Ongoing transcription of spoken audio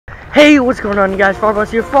Hey, what's going on, you guys?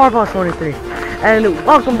 Farboss here, Farboss23, and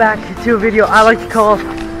welcome back to a video I like to call,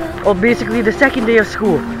 well, basically the second day of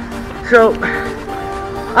school. So,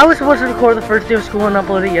 I was supposed to record the first day of school and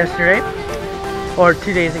upload it yesterday, or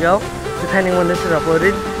 2 days ago, depending when this is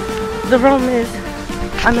uploaded. The problem is,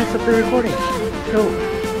 I messed up the recording. So,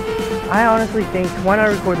 I honestly think, why not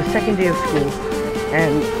record the second day of school,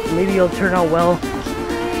 and maybe it'll turn out well,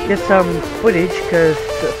 get some footage, because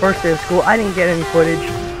the first day of school, I didn't get any footage.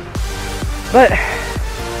 But,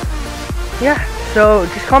 yeah, so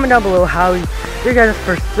just comment down below how your guys'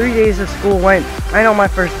 first 3 days of school went. I know my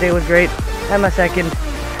first day was great, and my second,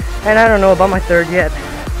 and I don't know about my third yet.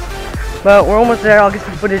 But we're almost there. I'll get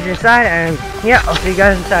some footage inside, and yeah, I'll see you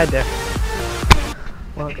guys inside there.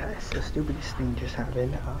 Well, guys, the stupidest thing just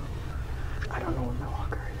happened. I don't know where my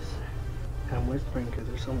locker is. And I'm whispering because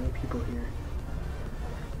there's so many people here.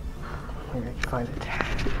 Maybe I can find it.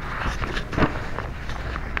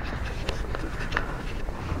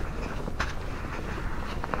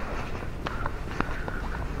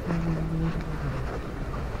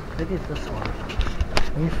 Maybe it's this one.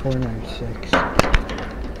 Maybe 496.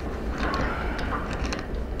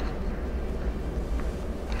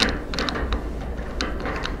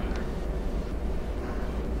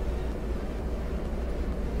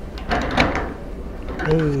 Hey,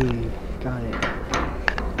 got it.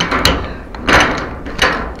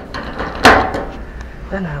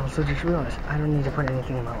 Then I also just realized I don't need to put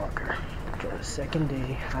anything in my locker. Because second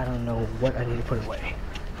day, I don't know what I need to put away.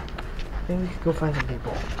 Maybe we could go find some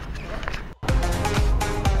people.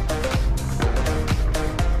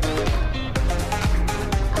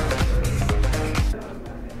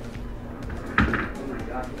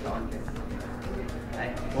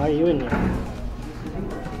 Why are you in here?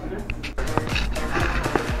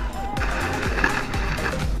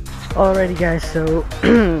 Alrighty guys, so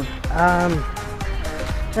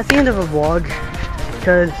that's the end of a vlog,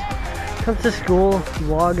 because when it comes to school,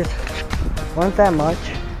 vlogs aren't that much.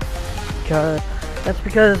 That's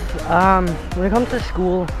because when it comes to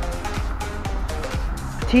school,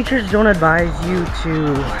 teachers don't advise you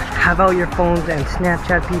to have out your phones and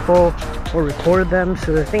Snapchat people or record them.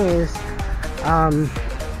 So the thing is,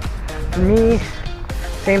 for me,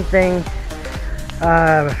 same thing,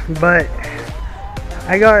 but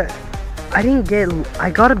I got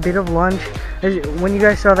a bit of lunch. When you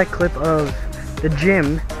guys saw that clip of the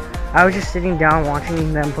gym, I was just sitting down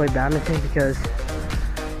watching them play badminton, because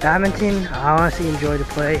badminton, I honestly enjoy to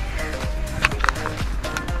play.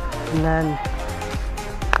 And then,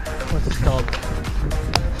 what's this called?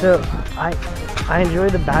 So, I enjoy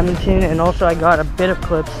the badminton, and also I got a bit of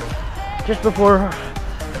clips just before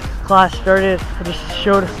class started. I just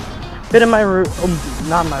showed a bit of my room,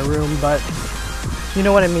 not my room, but you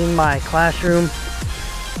know what I mean, my classroom.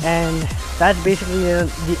 And that's basically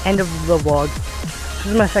the end of the vlog. This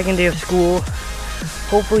is my second day of school.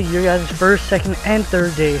 Hopefully your guys' first, second, and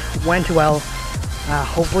third day went well.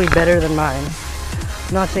 Hopefully better than mine.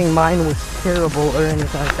 I'm not saying mine was terrible or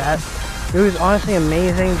anything like that. It was honestly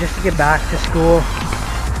amazing just to get back to school,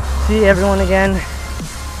 see everyone again.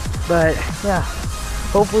 But yeah,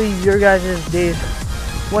 hopefully your guys' days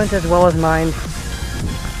went as well as mine.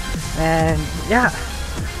 And yeah,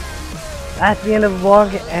 that's the end of the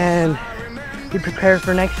vlog, and be prepared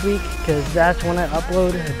for next week, because that's when I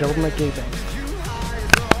upload a double McGaybang.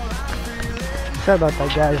 Sorry about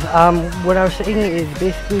that, guys. What I was saying is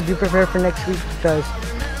basically be prepared for next week, because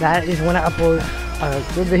that is when I upload a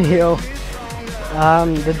good video.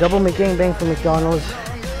 The double McGaybang from McDonald's.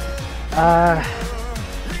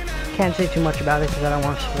 Can't say too much about it because I don't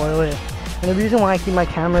want to spoil it. And the reason why I keep my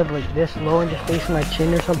camera like this low and just facing my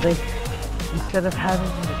chin or something, instead of having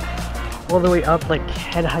it all the way up like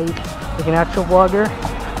head height like an actual vlogger,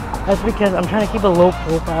 that's because I'm trying to keep a low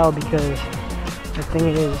profile, because the thing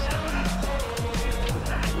is,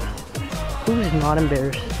 who's not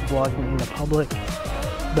embarrassed vlogging in the public?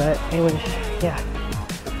 But anyways, yeah,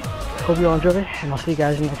 hope you all enjoy it, and I'll see you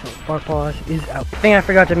guys in the next one. Farboss is out. Thing I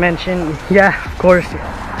forgot to mention, yeah, of course,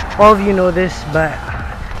 all of you know this, but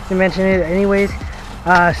to mention it anyways,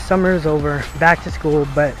 summer is over, back to school.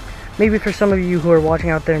 But maybe for some of you who are watching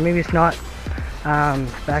out there, maybe it's not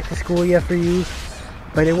back to school yet for you,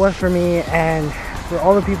 but it was for me, and for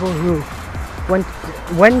all the people who went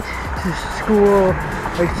to school,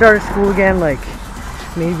 like started school again, like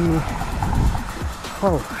maybe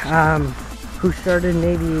who started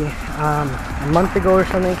maybe a month ago or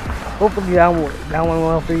something. Hopefully that went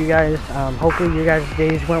well for you guys. Hopefully your guys'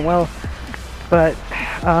 days went well. But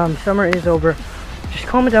summer is over. Just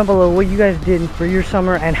comment down below what you guys did for your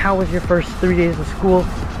summer and how was your first 3 days of school.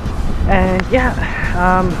 And yeah,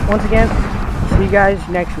 once again, see See you guys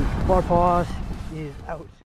next week. Bar Paws is out.